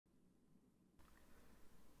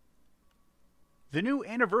The new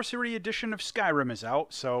anniversary edition of Skyrim is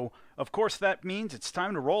out, so of course that means it's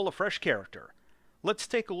time to roll a fresh character. Let's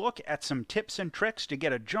take a look at some tips and tricks to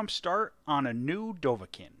get a jump start on a new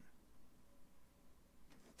Dovahkiin.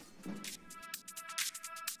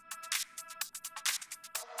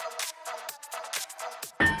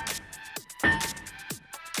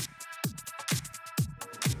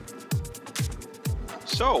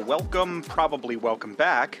 So, probably welcome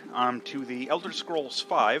back to the Elder Scrolls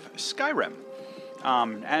V Skyrim.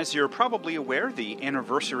 As you're probably aware, the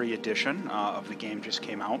anniversary edition of the game just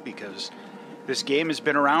came out because this game has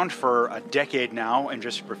been around for a decade now and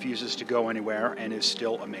just refuses to go anywhere and is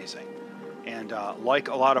still amazing. And like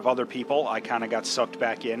a lot of other people, I kind of got sucked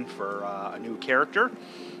back in for a new character,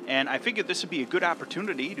 and I figured this would be a good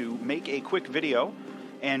opportunity to make a quick video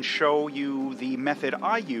and show you the method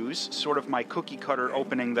I use, sort of my cookie-cutter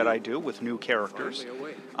opening that I do with new characters,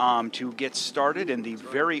 to get started in the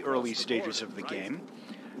very early stages of the game,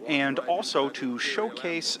 and also to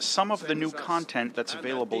showcase some of the new content that's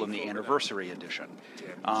available in the Anniversary Edition.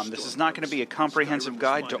 This is not going to be a comprehensive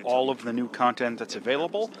guide to all of the new content that's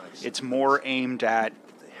available. It's more aimed at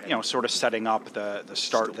sort of setting up the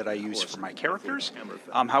start that I use for my characters.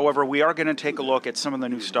 However, we are going to take a look at some of the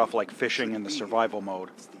new stuff like fishing in the survival mode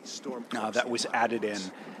that was added in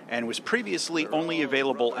and was previously only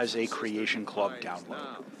available as a Creation Club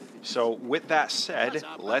download. So with that said,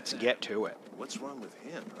 let's get to it. What's wrong with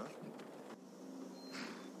him, huh?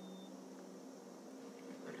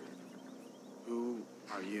 Who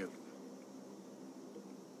are you?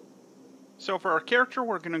 So for our character,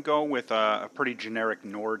 we're going to go with a pretty generic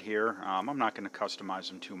Nord here. I'm not going to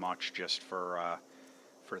customize him too much just for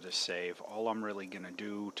this save. All I'm really going to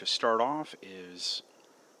do to start off is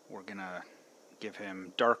we're going to give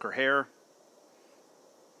him darker hair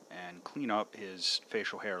and clean up his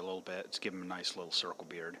facial hair a little bit. Let's give him a nice little circle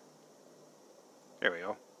beard. There we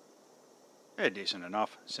go. Decent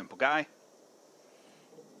enough. Simple guy.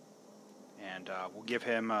 And we'll give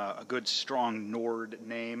him a good strong Nord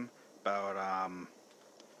name. About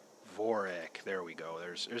Vorik. There we go.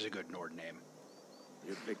 There's a good Nord name.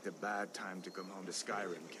 You picked a bad time to come home to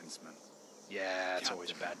Skyrim, Kinsman. Yeah, it's always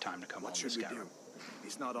a bad time to come home to Skyrim.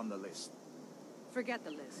 He's not on the list. Forget the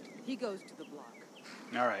list. He goes to the block.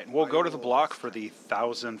 All right, we'll go to the block for the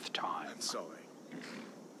 1000th time. I'm sorry.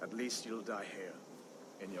 At least you'll die here,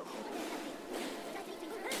 in your home.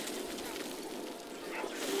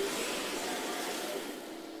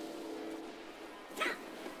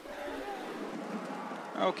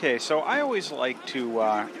 Okay, so I always like to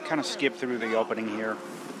kind of skip through the opening here,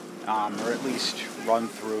 or at least run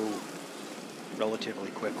through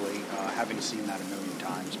relatively quickly, having seen that a million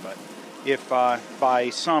times. But if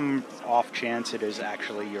by some off chance it is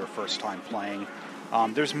actually your first time playing,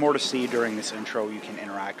 there's more to see during this intro. You can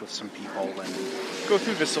interact with some people and go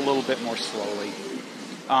through this a little bit more slowly.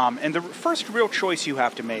 And the first real choice you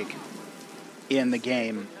have to make in the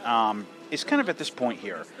game is kind of at this point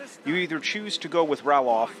here. You either choose to go with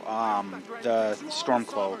Ralof, the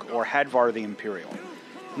Stormcloak, or Hadvar the Imperial.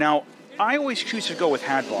 Now, I always choose to go with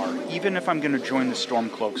Hadvar, even if I'm going to join the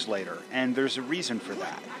Stormcloaks later, and there's a reason for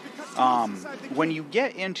that. When you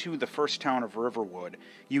get into the first town of Riverwood,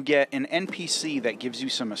 you get an NPC that gives you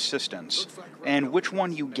some assistance, and which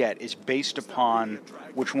one you get is based upon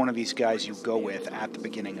which one of these guys you go with at the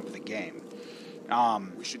beginning of the game.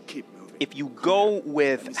 We should keep moving. If you go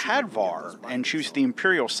with Hadvar and choose the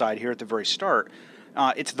Imperial side here at the very start,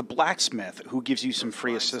 it's the blacksmith who gives you some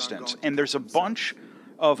free assistance. And there's a bunch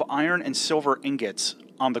of iron and silver ingots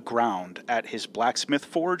on the ground at his blacksmith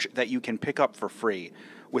forge that you can pick up for free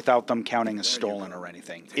without them counting as stolen or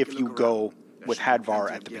anything, if you go with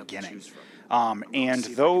Hadvar at the beginning. And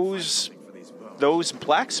those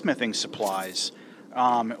blacksmithing supplies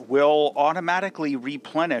will automatically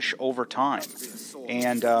replenish over time.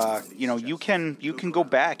 And you can go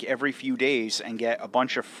back every few days and get a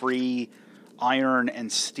bunch of free iron and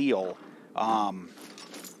steel,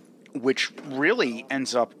 which really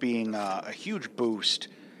ends up being a huge boost,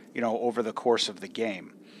 over the course of the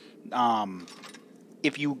game.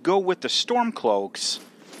 If you go with the Stormcloaks,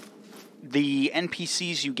 the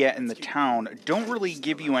NPCs you get in the town don't really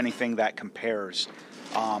give you anything that compares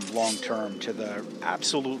long term to the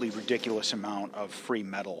absolutely ridiculous amount of free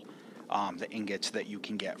metal, the ingots that you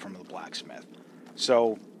can get from the blacksmith.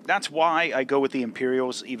 So that's why I go with the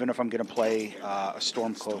Imperials, even if I'm going to play a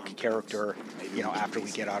Stormcloak character, after we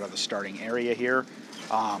get out of the starting area here.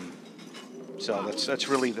 So that's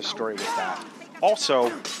really the story with that. Also,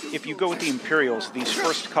 if you go with the Imperials, these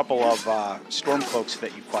first couple of Stormcloaks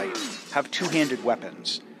that you fight have two-handed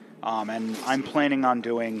weapons. And I'm planning on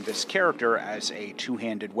doing this character as a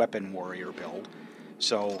two-handed weapon warrior build.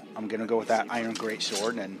 So I'm going to go with that Iron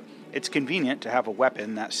Greatsword, and it's convenient to have a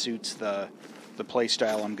weapon that suits the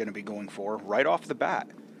playstyle I'm going to be going for right off the bat.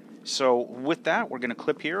 So with that, we're going to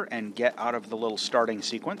clip here and get out of the little starting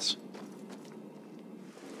sequence.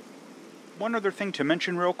 One other thing to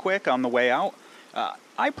mention real quick on the way out,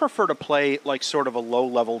 I prefer to play like sort of a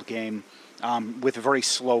low-leveled game with very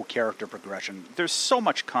slow character progression. There's so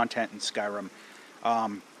much content in Skyrim.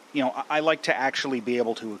 You know, I like to actually be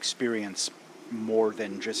able to experience more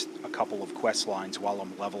than just a couple of quest lines while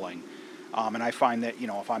I'm leveling. And I find that, you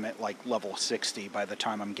know, if I'm at like level 60 by the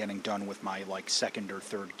time I'm getting done with my like second or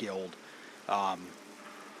third guild,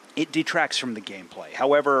 it detracts from the gameplay.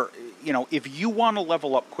 However, you know, if you want to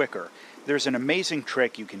level up quicker, there's an amazing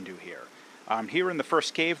trick you can do here. Here in the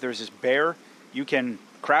first cave, there's this bear. You can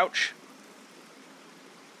crouch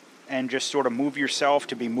and just sort of move yourself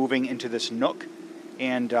to be moving into this nook.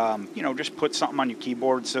 And, you know, just put something on your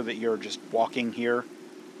keyboard so that you're just walking here.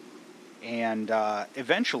 And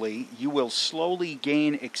eventually, you will slowly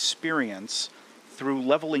gain experience through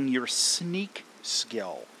leveling your sneak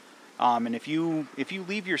skill. And if you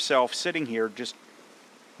leave yourself sitting here just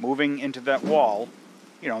moving into that wall,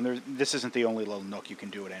 you know, this isn't the only little nook you can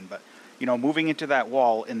do it in, but, you know, moving into that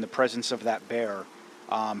wall in the presence of that bear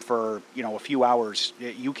for, you know, a few hours,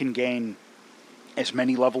 you can gain as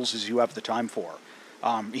many levels as you have the time for.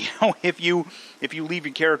 You know, if you leave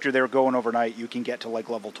your character there going overnight, you can get to like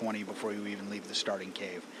level 20 before you even leave the starting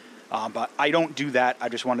cave. But I don't do that. I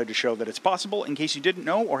just wanted to show that it's possible in case you didn't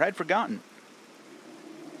know or had forgotten.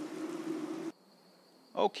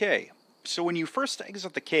 Okay, so when you first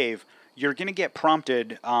exit the cave, you're going to get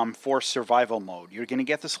prompted for survival mode. You're going to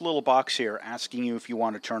get this little box here asking you if you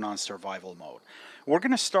want to turn on survival mode. We're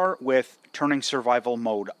going to start with turning survival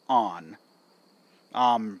mode on.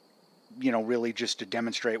 You know, really just to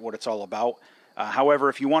demonstrate what it's all about. However,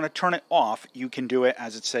 if you want to turn it off, you can do it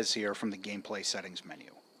as it says here from the gameplay settings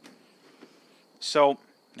menu. So,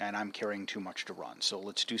 and I'm carrying too much to run, so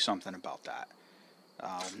let's do something about that.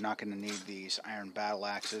 I'm not going to need these iron battle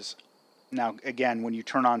axes. Now, again, when you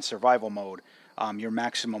turn on survival mode, your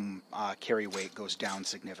maximum carry weight goes down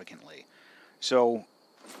significantly. So,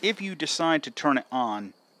 if you decide to turn it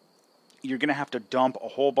on, you're going to have to dump a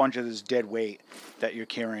whole bunch of this dead weight that you're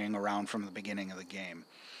carrying around from the beginning of the game.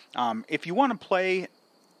 If you want to play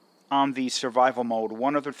on the survival mode,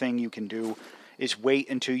 one other thing you can do is wait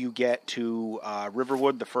until you get to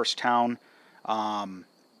Riverwood, the first town, and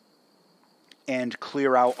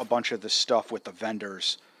clear out a bunch of the stuff with the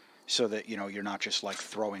vendors so that, you know, you're not just like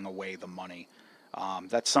throwing away the money.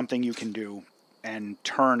 That's something you can do and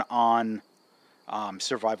turn on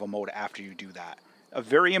survival mode after you do that. A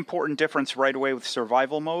very important difference right away with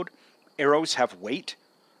survival mode, arrows have weight,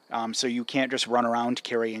 so you can't just run around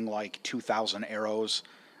carrying like 2,000 arrows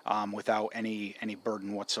without any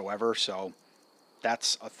burden whatsoever, so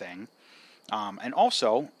that's a thing. And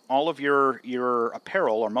also, all of your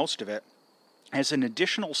apparel, or most of it, has an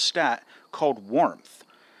additional stat called warmth,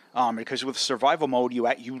 because with survival mode,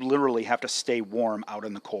 you literally have to stay warm out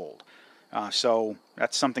in the cold. So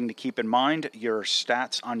that's something to keep in mind. Your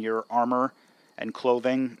stats on your armor and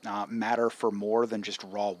clothing matter for more than just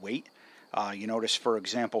raw weight. You notice, for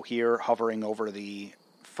example, here, hovering over the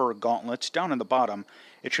fur gauntlets, down in the bottom,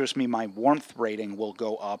 it shows me my warmth rating will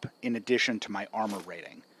go up in addition to my armor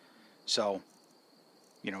rating. So,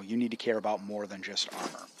 you know, you need to care about more than just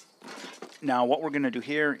armor. Now, what we're going to do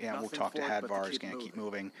here, we'll talk to Hadvar. He's going to keep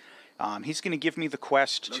moving. He's going to give me the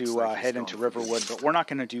quest to head into Riverwood, but we're not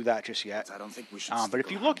going to do that just yet. But if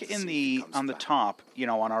you look on the top, you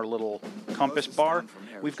know, on our little compass bar,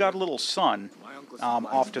 we've got a little sun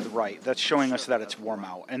off to the right. That's showing us that it's warm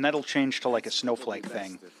out, and that'll change to like a snowflake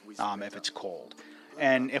thing if it's cold.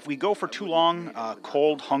 And if we go for too long,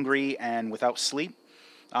 cold, hungry, and without sleep,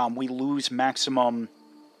 we lose maximum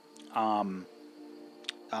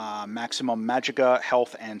magicka,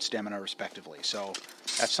 health, and stamina, respectively. So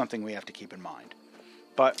that's something we have to keep in mind.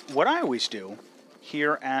 But what I always do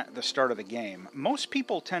here at the start of the game, most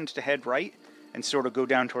people tend to head right and sort of go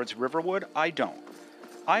down towards Riverwood. I don't.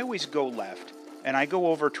 I always go left, and I go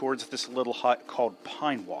over towards this little hut called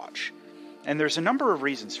Pine Watch. And there's a number of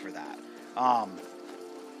reasons for that.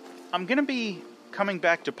 I'm going to be coming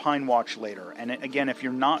back to Pine Watch later, and again, if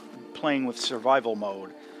you're not playing with survival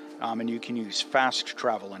mode, and you can use fast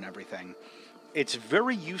travel and everything, it's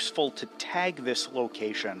very useful to tag this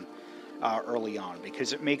location early on,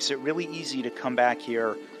 because it makes it really easy to come back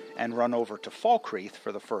here and run over to Falkreath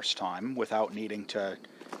for the first time without needing to,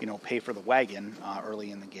 you know, pay for the wagon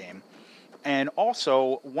early in the game. And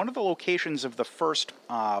also, one of the locations of the first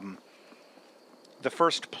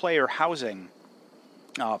player housing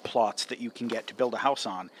plots that you can get to build a house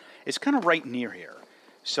on is kind of right near here.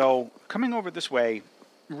 So coming over this way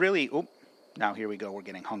really... Oh, now here we go, we're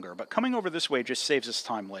getting hunger. But coming over this way just saves us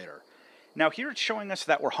time later. Now here it's showing us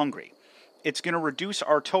that we're hungry. It's going to reduce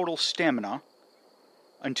our total stamina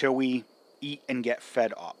until we eat and get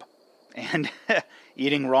fed up. And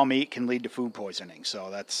eating raw meat can lead to food poisoning, so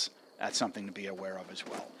that's something to be aware of as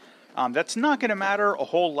well. That's not going to matter a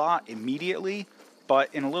whole lot immediately,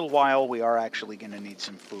 but in a little while we are actually going to need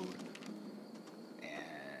some food.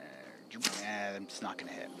 And it's not going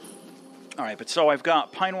to hit. Alright, but so I've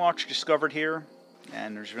got Pine Watch discovered here,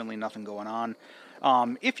 and there's really nothing going on.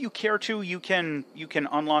 If you care to, you can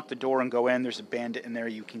unlock the door and go in. There's a bandit in there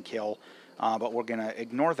you can kill, but we're going to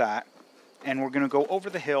ignore that, and we're going to go over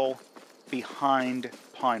the hill behind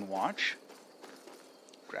Pine Watch.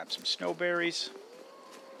 Grab some snowberries,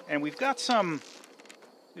 and we've got some...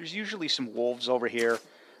 There's usually some wolves over here.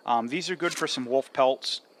 These are good for some wolf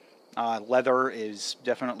pelts. Leather is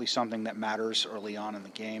definitely something that matters early on in the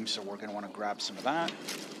game, so we're going to want to grab some of that.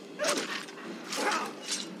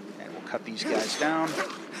 And we'll cut these guys down.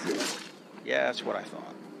 Yeah, that's what I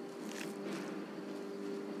thought.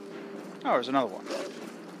 Oh, there's another one.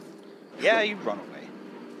 Yeah, you run away.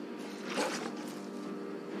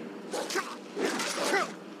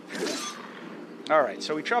 Alright,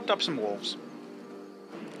 so we chopped up some wolves.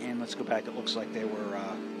 And let's go back. It looks like they were,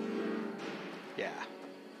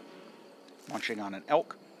 munching on an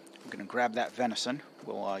elk. I'm going to grab that venison.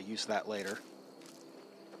 We'll use that later.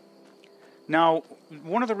 Now,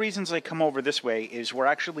 one of the reasons I come over this way is we're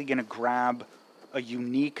actually going to grab a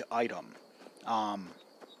unique item.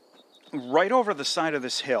 Right over the side of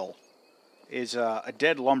this hill is a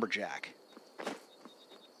dead lumberjack.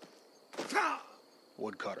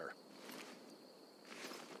 Woodcutter.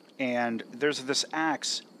 And there's this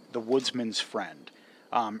axe, the woodsman's friend.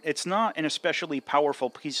 It's not an especially powerful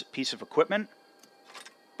piece of equipment,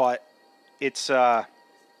 but it's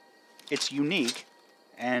unique,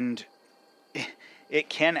 and it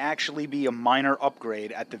can actually be a minor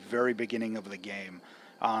upgrade at the very beginning of the game.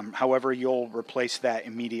 However, you'll replace that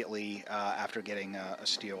immediately after getting a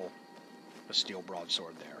steel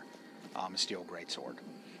broadsword there, a steel greatsword.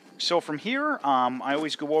 So from here, I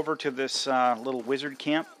always go over to this little wizard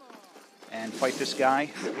camp and fight this guy.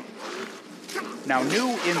 Now, new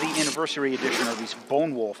in the Anniversary Edition are these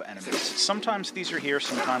Bone Wolf enemies. Sometimes these are here,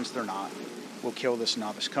 sometimes they're not. We'll kill this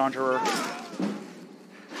Novice Conjurer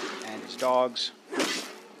and his dogs.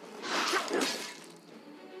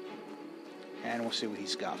 And we'll see what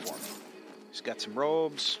he's got for me. He's got some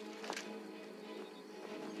robes.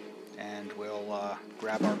 And we'll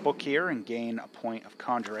grab our book here and gain a point of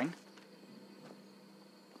conjuring.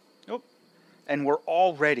 Oh, and we're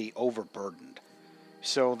already overburdened.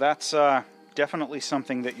 So that's definitely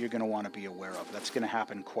something that you're going to want to be aware of. That's going to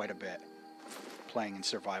happen quite a bit playing in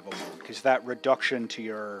survival mode, because that reduction to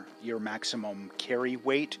your maximum carry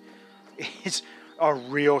weight is a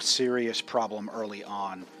real serious problem early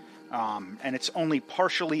on. And it's only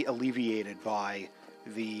partially alleviated by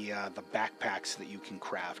the backpacks that you can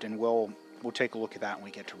craft, and we'll take a look at that when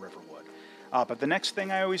we get to Riverwood. But the next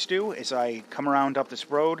thing I always do is I come around up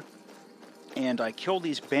this road, and I kill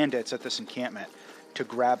these bandits at this encampment to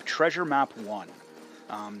grab Treasure Map 1.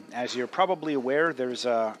 As you're probably aware, there's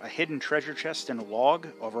a hidden treasure chest in a log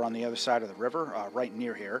over on the other side of the river, right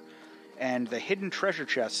near here, and the hidden treasure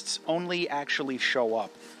chests only actually show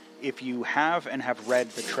up if you have and have read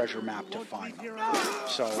the treasure map to find them.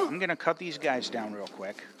 So I'm going to cut these guys down real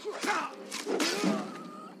quick.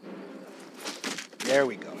 There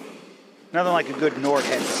we go. Nothing like a good Nord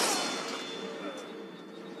headbutt.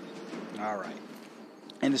 Alright.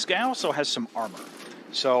 And this guy also has some armor.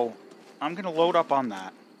 So I'm going to load up on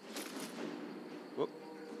that. Whoop.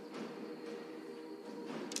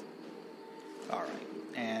 Alright.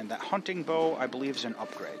 And that hunting bow, I believe, is an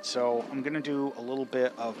upgrade. So I'm going to do a little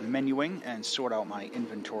bit of menuing and sort out my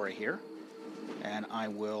inventory here. And I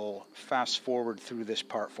will fast forward through this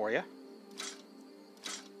part for you.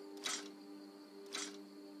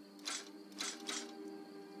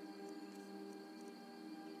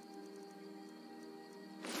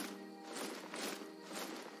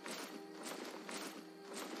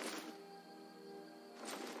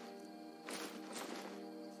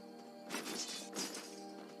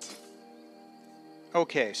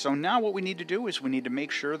 Okay, so now what we need to do is we need to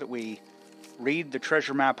make sure that we read the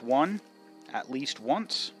Treasure Map 1 at least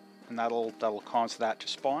once, and that'll cause that to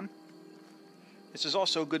spawn. This is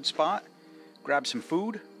also a good spot. Grab some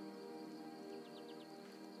food.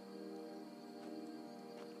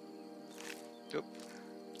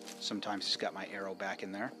 Sometimes he's got my arrow back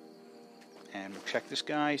in there. And we'll check this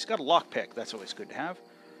guy. He's got a lockpick. That's always good to have.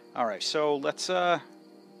 Alright, so let's have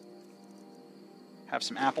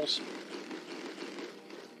some apples.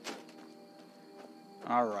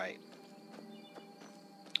 Alright.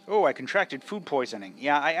 Oh, I contracted food poisoning.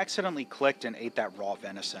 Yeah, I accidentally clicked and ate that raw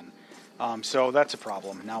venison. So that's a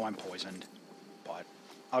problem. Now I'm poisoned. But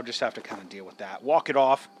I'll just have to kind of deal with that. Walk it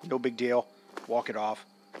off. No big deal. Walk it off.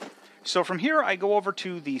 So from here, I go over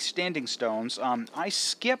to the Standing Stones. I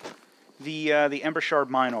skip the Ember Shard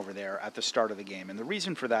mine over there at the start of the game. And the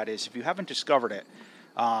reason for that is, if you haven't discovered it,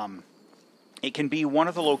 it can be one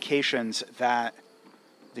of the locations that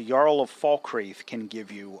the Jarl of Falkreath can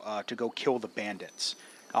give you to go kill the bandits.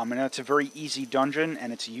 And that's a very easy dungeon,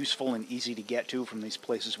 and it's useful and easy to get to from these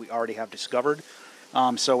places we already have discovered.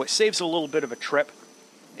 So it saves a little bit of a trip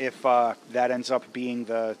if that ends up being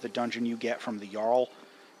the dungeon you get from the Jarl.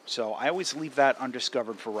 So I always leave that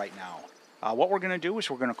undiscovered for right now. What we're going to do is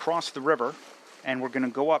we're going to cross the river, and we're going to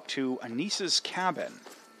go up to Anissa's cabin.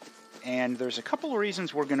 And there's a couple of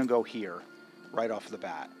reasons we're going to go here right off the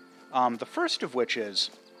bat. The first of which is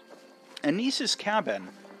Anissa's cabin,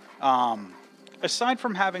 aside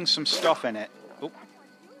from having some stuff in it... Oh,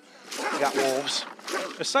 got wolves.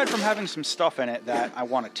 Aside from having some stuff in it that I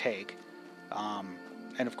want to take,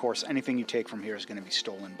 and of course anything you take from here is going to be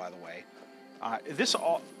stolen, by the way, this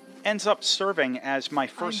all ends up serving as my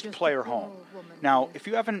first player home. Now, if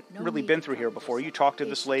you haven't really been through here before, you talk to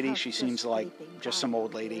this lady. She seems like just some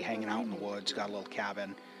old lady hanging out in the woods, got a little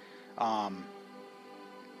cabin.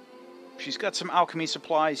 She's got some alchemy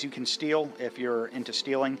supplies you can steal if you're into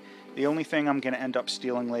stealing. The only thing I'm going to end up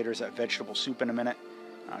stealing later is that vegetable soup in a minute.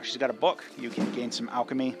 She's got a book. You can gain some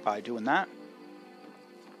alchemy by doing that.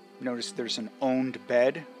 Notice there's an owned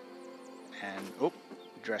bed. And,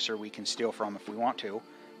 dresser we can steal from if we want to.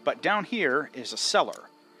 But down here is a cellar.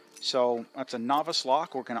 So that's a novice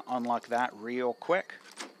lock. We're going to unlock that real quick.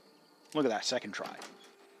 Look at that, second try.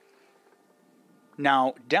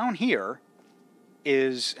 Now, down here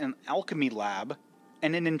is an alchemy lab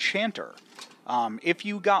and an enchanter. If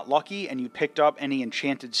you got lucky and you picked up any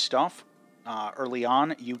enchanted stuff early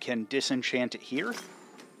on, you can disenchant it here.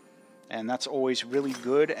 And that's always really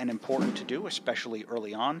good and important to do, especially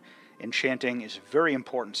early on. Enchanting is a very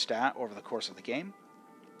important stat over the course of the game.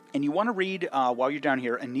 And you want to read, while you're down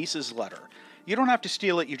here, Anissa's letter. You don't have to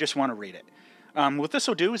steal it, you just want to read it. What this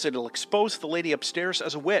will do is it'll expose the lady upstairs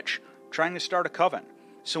as a witch, trying to start a coven.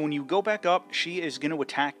 So when you go back up, she is going to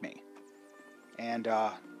attack me. And,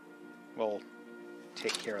 we'll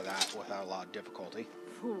take care of that without a lot of difficulty.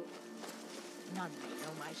 Fool. None may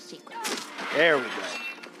know my secret. There we go.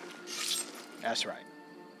 That's right.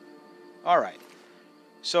 Alright.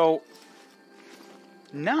 So,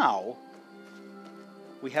 now,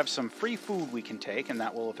 we have some free food we can take, and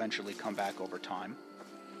that will eventually come back over time.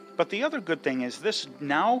 But the other good thing is this,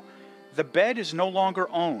 now, the bed is no longer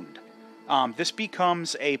owned. This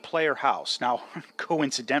becomes a player house. Now,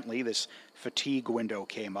 coincidentally, this fatigue window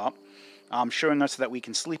came up, showing us that we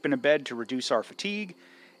can sleep in a bed to reduce our fatigue,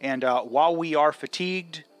 and while we are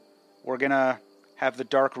fatigued, we're going to have the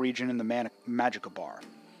dark region in the Magica bar.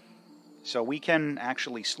 So we can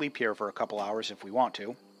actually sleep here for a couple hours if we want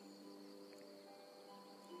to.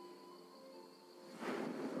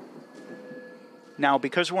 Now,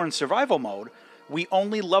 because we're in survival mode, we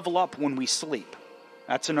only level up when we sleep.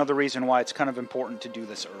 That's another reason why it's kind of important to do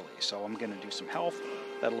this early. So I'm going to do some health.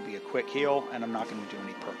 That'll be a quick heal, and I'm not going to do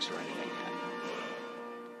any perks or anything yet.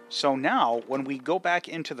 So now, when we go back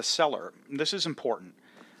into the cellar, this is important.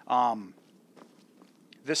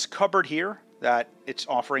 This cupboard here that it's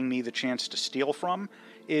offering me the chance to steal from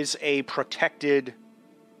is a protected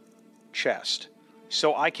chest.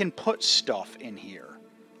 So I can put stuff in here.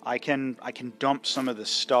 I can dump some of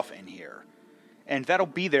this stuff in here. And that'll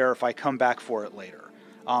be there if I come back for it later.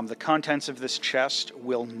 The contents of this chest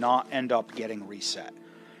will not end up getting reset.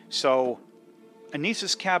 So,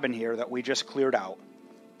 Anissa's cabin here that we just cleared out,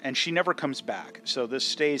 and she never comes back, so this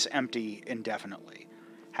stays empty indefinitely,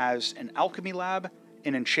 has an alchemy lab,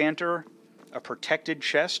 an enchanter, a protected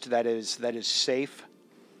chest that is safe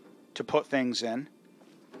to put things in,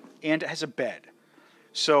 and it has a bed.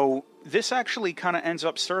 So this actually kind of ends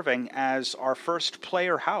up serving as our first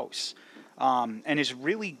player house, and is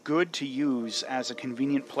really good to use as a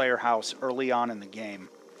convenient player house early on in the game,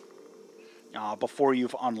 before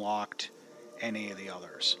you've unlocked any of the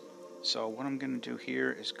others. So what I'm going to do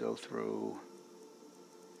here is go through...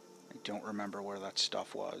 I don't remember where that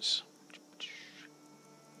stuff was.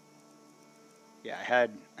 Yeah, I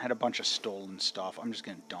had a bunch of stolen stuff. I'm just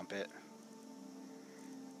going to dump it.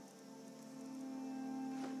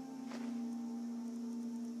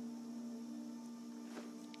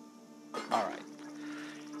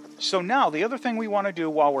 So now, the other thing we want to do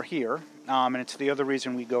while we're here, and it's the other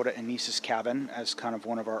reason we go to Anis's cabin as kind of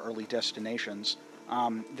one of our early destinations,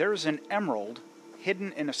 there's an emerald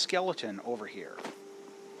hidden in a skeleton over here.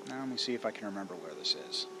 Now, let me see if I can remember where this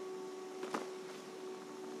is.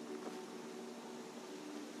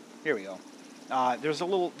 Here we go.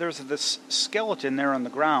 There's this skeleton there on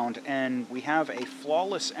the ground, and we have a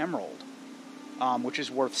flawless emerald, which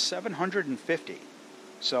is worth 750.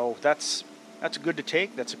 So that's good to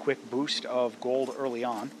take. That's a quick boost of gold early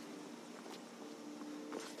on.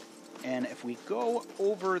 And if we go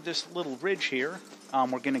over this little ridge here,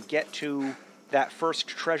 we're going to get to that first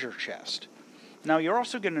treasure chest. Now, you're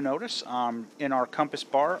also going to notice in our compass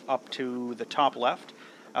bar up to the top left,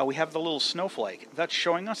 we have the little snowflake. That's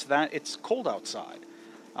showing us that it's cold outside.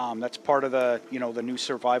 That's part of the new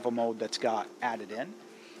survival mode that's got added in.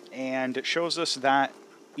 And it shows us that,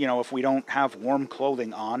 if we don't have warm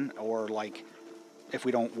clothing on, or like if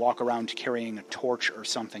we don't walk around carrying a torch or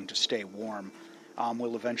something to stay warm,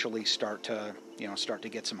 we'll eventually start to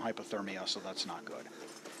get some hypothermia, so that's not good.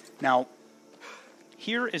 Now,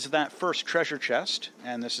 here is that first treasure chest,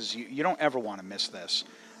 and this is, you don't ever want to miss this.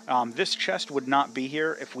 This chest would not be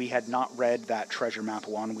here if we had not read that treasure map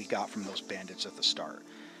 1 we got from those bandits at the start.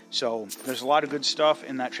 So there's a lot of good stuff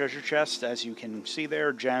in that treasure chest, as you can see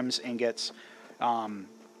there, gems, ingots.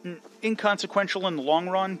 Inconsequential in the long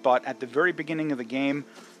run, but at the very beginning of the game,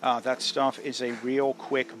 that stuff is a real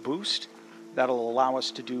quick boost that'll allow us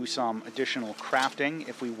to do some additional crafting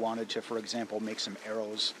if we wanted to, for example, make some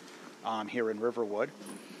arrows here in Riverwood.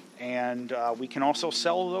 And we can also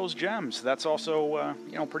sell those gems. That's also,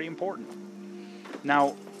 pretty important.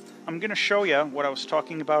 Now, I'm going to show you what I was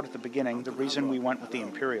talking about at the beginning, the reason we went with the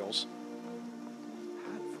Imperials.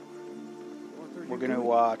 We're going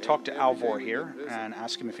to talk to Alvor here and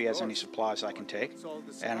ask him if he has any supplies I can take.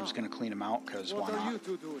 And I'm just going to clean him out, because why not?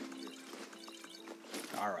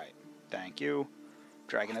 Alright, thank you.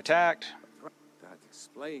 Dragon attacked.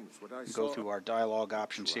 Go through our dialogue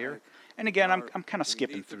options here. And again, I'm kind of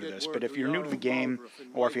skipping through this, but if you're new to the game,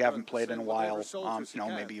 or if you haven't played in a while,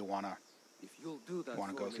 maybe you want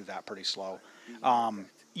to go through that pretty slow.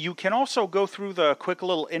 You can also go through the quick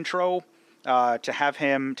little intro to have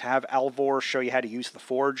Alvor show you how to use the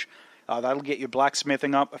forge. That'll get you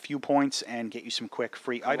blacksmithing up a few points and get you some quick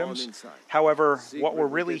free items. However, what we're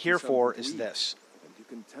really here for is this.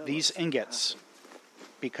 These ingots,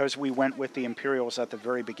 because we went with the Imperials at the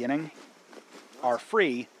very beginning, are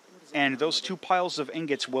free, and those 2 piles of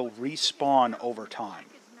ingots will respawn over time.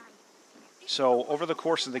 So over the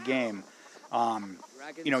course of the game,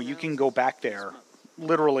 you can go back there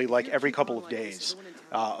literally like every couple of days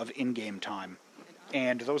of in-game time,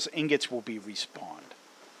 and those ingots will be respawned.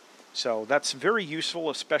 So that's very useful,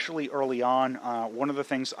 especially early on. One of the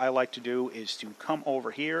things I like to do is to come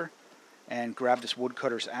over here and grab this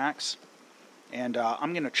woodcutter's axe, and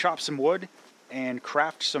I'm going to chop some wood and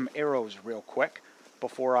craft some arrows real quick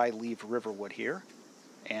before I leave Riverwood here.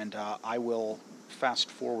 And I will fast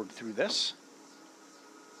forward through this.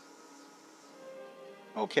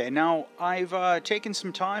 Okay, now I've taken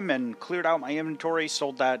some time and cleared out my inventory,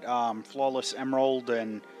 sold that flawless emerald,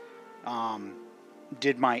 and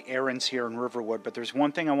did my errands here in Riverwood. But there's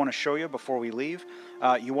one thing I want to show you before we leave.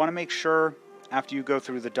 You want to make sure, after you go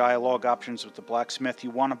through the dialogue options with the blacksmith, you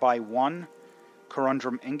want to buy 1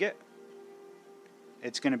 corundum ingot.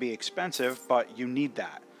 It's going to be expensive, but you need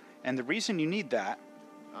that. And the reason you need that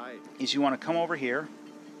is you want to come over here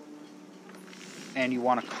and you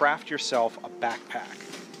want to craft yourself a backpack.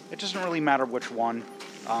 It doesn't really matter which one.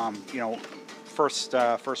 First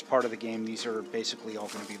part of the game, these are basically all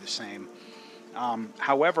going to be the same.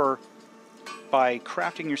 However, by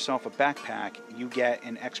crafting yourself a backpack, you get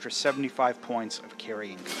an extra 75 points of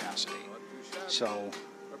carrying capacity. So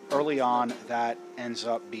early on, that ends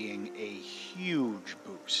up being a huge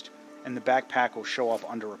boost. And the backpack will show up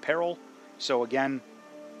under apparel. So again,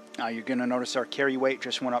 you're going to notice our carry weight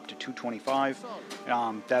just went up to 225.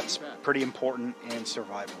 That's pretty important in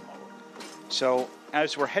survival mode. So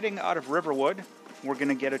as we're heading out of Riverwood, we're going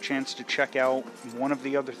to get a chance to check out one of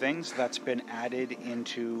the other things that's been added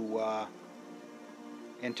into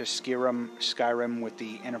Skyrim with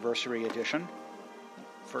the Anniversary Edition.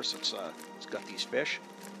 First, it's got these fish,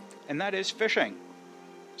 and that is fishing.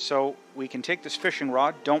 So we can take this fishing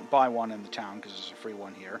rod. Don't buy one in the town because there's a free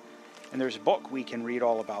one here. And there's a book we can read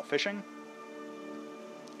all about fishing.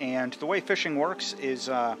 And the way fishing works is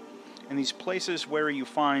in these places where you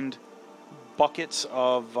find buckets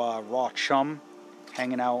of raw chum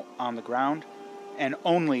hanging out on the ground, and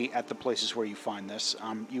only at the places where you find this,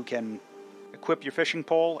 you can equip your fishing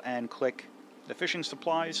pole and click the fishing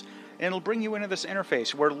supplies, And it'll bring you into this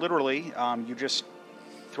interface where literally you just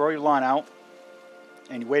throw your line out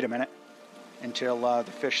and you wait a minute until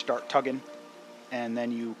the fish start tugging. And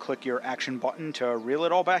then you click your action button to reel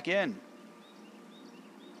it all back in.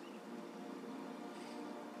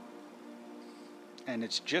 And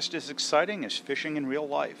it's just as exciting as fishing in real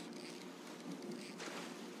life.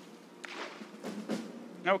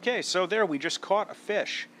 Okay, so there we just caught a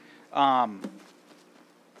fish.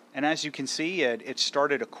 And as you can see, it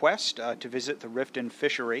started a quest to visit the Riften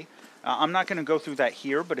fishery. I'm not going to go through that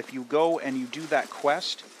here, but if you go and you do that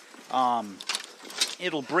quest,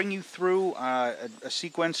 it'll bring you through a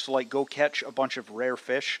sequence to like go catch a bunch of rare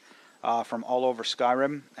fish from all over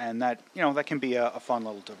Skyrim, and that that can be a fun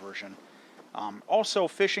little diversion. Also,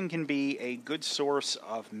 fishing can be a good source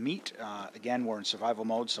of meat. Again, we're in survival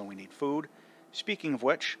mode, so we need food. Speaking of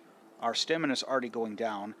which, our stamina is already going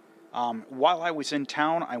down. While I was in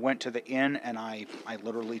town, I went to the inn and I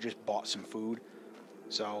literally just bought some food.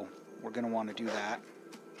 So we're going to want to do that.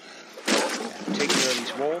 And take care of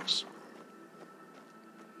these wolves.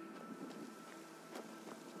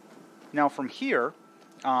 Now from here,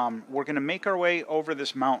 we're going to make our way over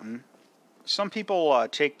this mountain. Some people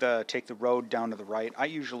take the road down to the right. I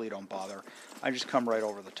usually don't bother. I just come right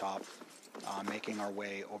over the top, making our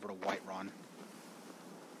way over to Whiterun.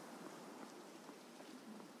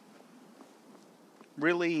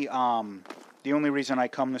 Really, the only reason I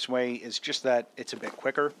come this way is just that it's a bit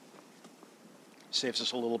quicker. Saves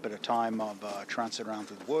us a little bit of time of transit around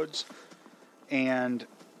through the woods. And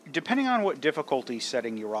depending on what difficulty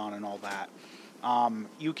setting you're on and all that,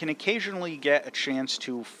 you can occasionally get a chance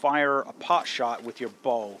to fire a pot shot with your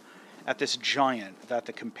bow at this giant that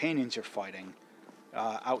the companions are fighting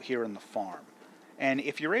out here in the farm. And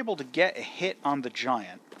if you're able to get a hit on the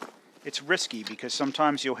giant, it's risky because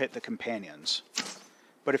sometimes you'll hit the companions.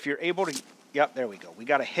 But if you're able to... Yep, there we go. We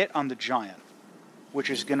got a hit on the giant,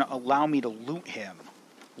 which is going to allow me to loot him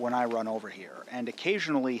when I run over here. And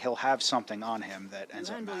occasionally he'll have something on him that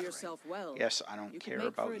ends up mattering. Well. Yes, I don't care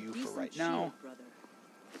about you for right now. Brother.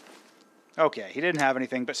 Okay, he didn't have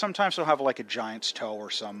anything, but sometimes he'll have like a giant's toe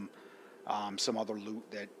or some other loot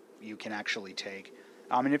that you can actually take.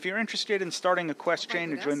 And if you're interested in starting a quest chain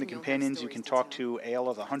to join the companions, you can talk to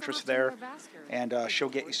Ayla the Huntress there, and she'll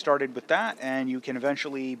get you started with that, and you can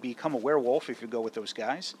eventually become a werewolf if you go with those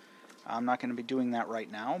guys. I'm not going to be doing that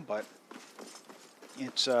right now, but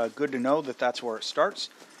it's good to know that that's where it starts.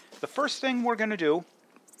 The first thing we're going to do,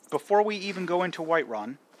 before we even go into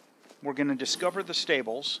Whiterun, we're going to discover the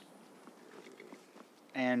stables,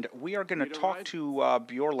 and we are going to talk to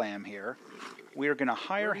Bjorlam here. We are going to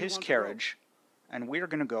hire his carriage, and we are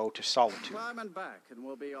going to go to Solitude.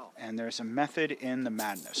 And there's a method in the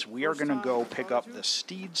madness. We are going to go pick up the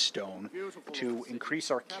Steed Stone to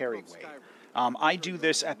increase our carry weight. I do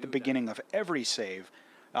this at the beginning of every save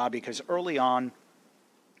because early on,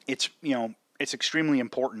 it's extremely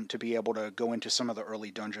important to be able to go into some of the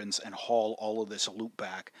early dungeons and haul all of this loot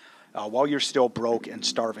back while you're still broke and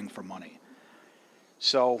starving for money.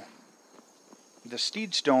 So the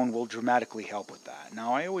Steed Stone will dramatically help with that.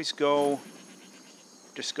 Now I always go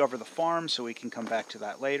discover the farm so we can come back to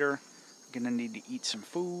that later. I'm going to need to eat some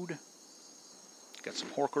food. Got some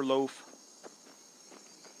Horker loaf.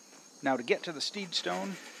 Now to get to the Steed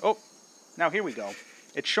Stone... Oh, now here we go.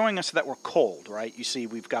 It's showing us that we're cold, right? You see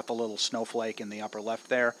we've got the little snowflake in the upper left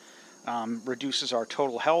there. Reduces our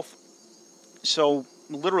total health. So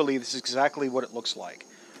literally this is exactly what it looks like.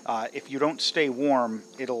 If you don't stay warm,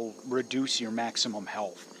 it'll reduce your maximum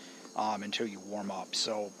health until you warm up.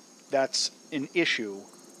 So that's an issue,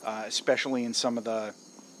 especially in some of the,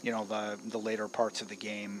 the later parts of the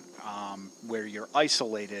game where you're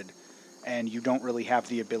isolated and you don't really have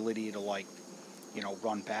the ability to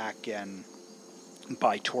run back and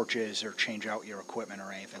buy torches or change out your equipment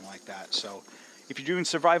or anything like that. So if you're doing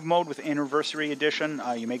survival mode with Anniversary Edition,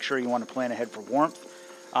 you make sure you want to plan ahead for warmth.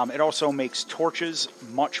 It also makes torches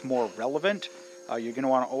much more relevant. You're going to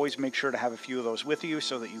want to always make sure to have a few of those with you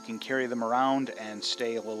so that you can carry them around and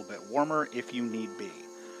stay a little bit warmer if you need be.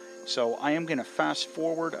 So I am going to fast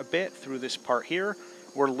forward a bit through this part here.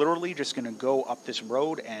 We're literally just going to go up this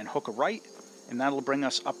road and hook a right, and that'll bring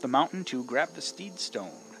us up the mountain to grab the Steed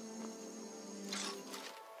Stone.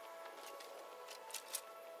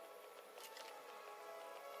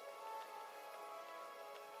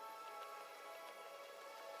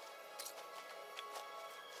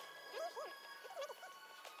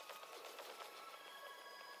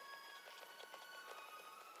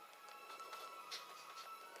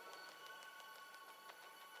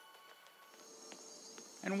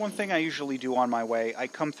 And one thing I usually do on my way, I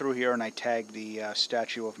come through here and I tag the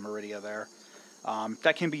statue of Meridia there.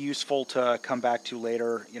 That can be useful to come back to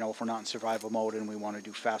later, you know, if we're not in survival mode and we want to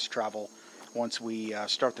do fast travel once we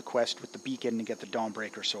start the quest with the beacon to get the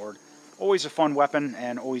Dawnbreaker sword. Always a fun weapon,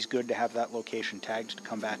 and always good to have that location tagged to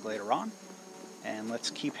come back later on. And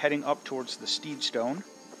let's keep heading up towards the Steedstone.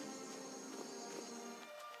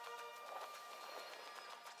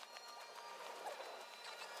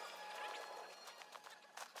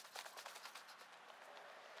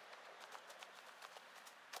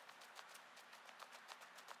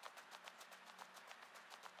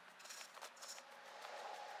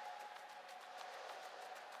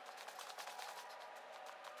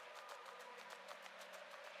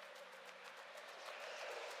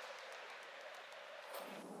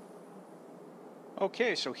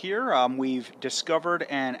 Okay, so here we've discovered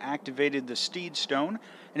and activated the Steedstone,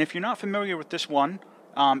 and if you're not familiar with this one,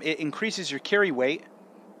 it increases your carry weight,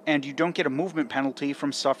 and you don't get a movement penalty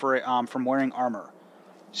from from wearing armor.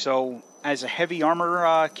 So, as a heavy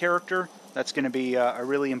armor character, that's going to be a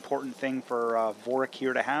really important thing for Vorik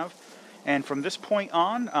here to have. And from this point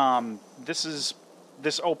on, this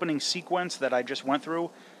opening sequence that I just went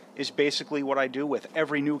through is basically what I do with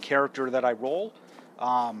every new character that I roll.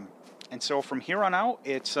 And so from here on out,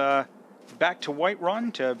 it's back to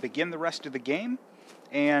Whiterun to begin the rest of the game.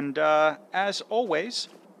 And as always,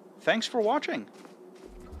 thanks for watching.